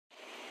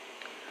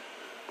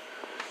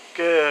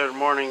Good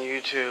morning,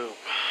 YouTube.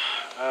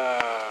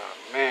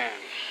 Man,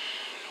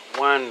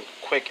 one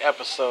quick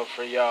episode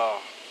for y'all.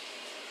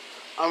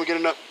 I'm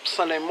getting up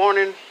Sunday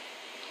morning.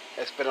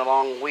 It's been a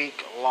long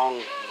week, a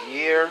long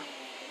year.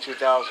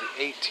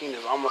 2018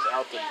 is almost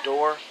out the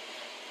door.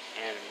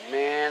 And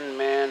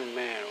man,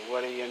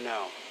 what do you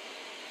know?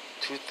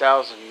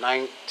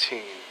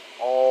 2019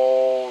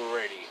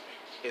 already.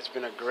 It's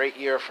been a great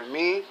year for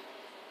me.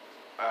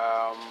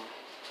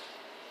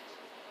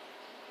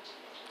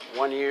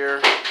 1 year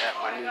at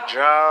my new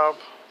job,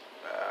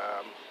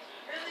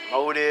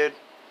 promoted,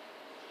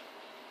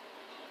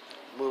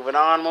 moving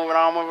on.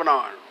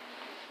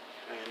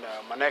 And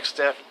my next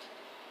step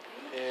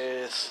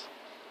is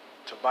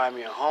to buy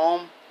me a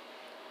home.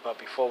 But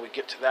before we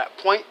get to that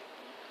point,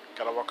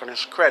 gotta work on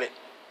this credit.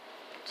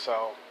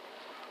 So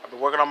I've been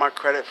working on my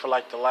credit for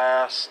like the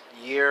last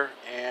year,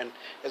 and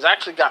it's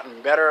actually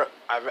gotten better.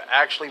 I've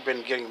actually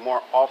been getting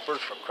more offers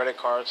for credit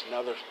cards and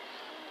other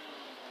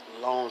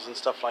loans and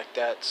stuff like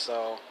that.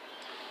 So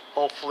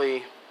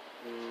hopefully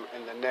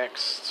in the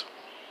next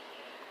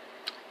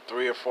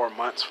 3 or 4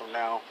 months from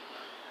now,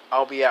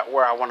 I'll be at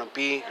where I want to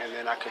be, and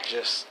then I could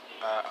just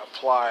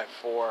apply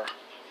for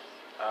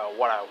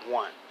what I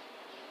want.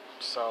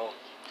 So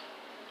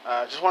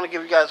just want to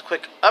give you guys a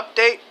quick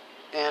update,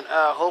 and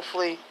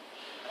hopefully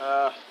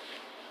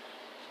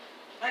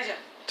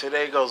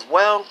today goes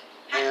well,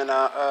 and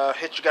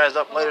hit you guys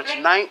up later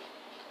tonight.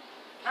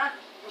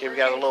 Give you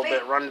guys a little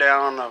bit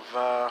rundown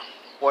of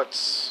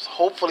what's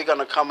hopefully going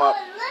to come up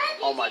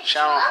on my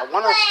channel. I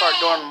want to start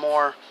doing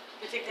more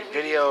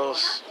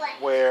videos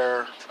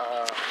where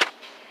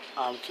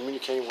I'm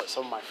communicating with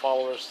some of my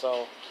followers.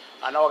 So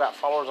I know I got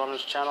followers on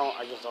this channel.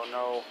 I just don't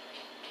know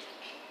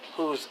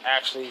who's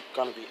actually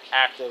going to be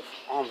active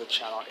on the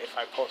channel if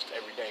I post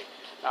every day.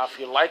 Now, if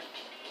you like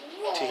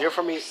to hear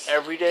from me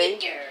every day,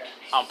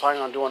 I'm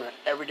planning on doing an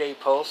everyday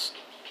post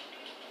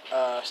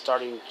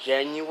starting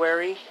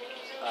January.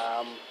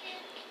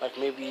 Like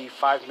maybe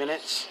 5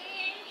 minutes,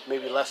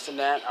 maybe less than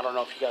that. I don't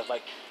know if you guys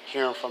like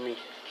hearing from me,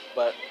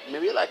 but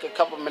maybe like a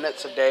couple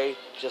minutes a day,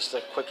 just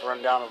a quick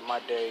rundown of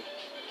my day,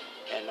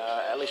 and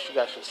at least you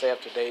guys can stay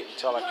up to date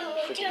until I can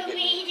freaking get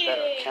me a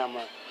better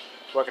camera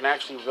so I can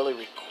actually really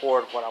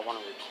record what I want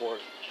to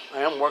record. I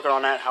am working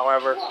on that,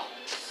 however,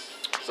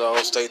 so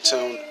stay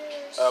tuned.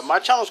 My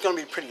channel is going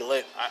to be pretty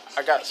lit.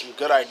 I got some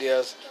good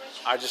ideas.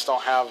 I just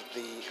don't have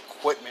the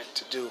equipment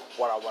to do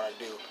what I want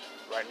to do.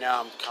 Right now,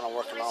 I'm kind of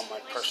working on my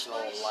personal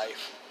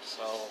life.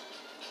 So,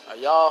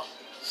 y'all,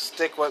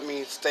 stick with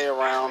me, stay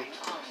around,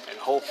 and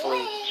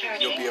hopefully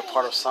you'll be a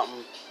part of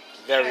something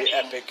very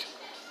epic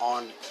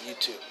on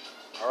YouTube.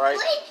 All right?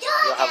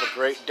 Y'all have a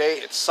great day.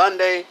 It's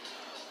Sunday.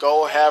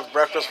 Go have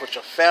breakfast with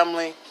your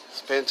family.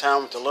 Spend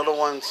time with the little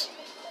ones.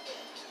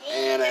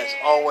 And as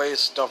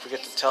always, don't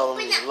forget to tell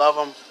them you love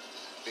them,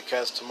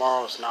 because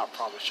tomorrow is not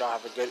promised. Y'all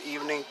have a good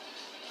evening.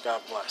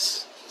 God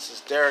bless. This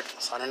is Derek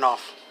signing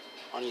off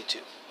on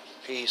YouTube.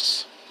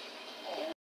 Peace.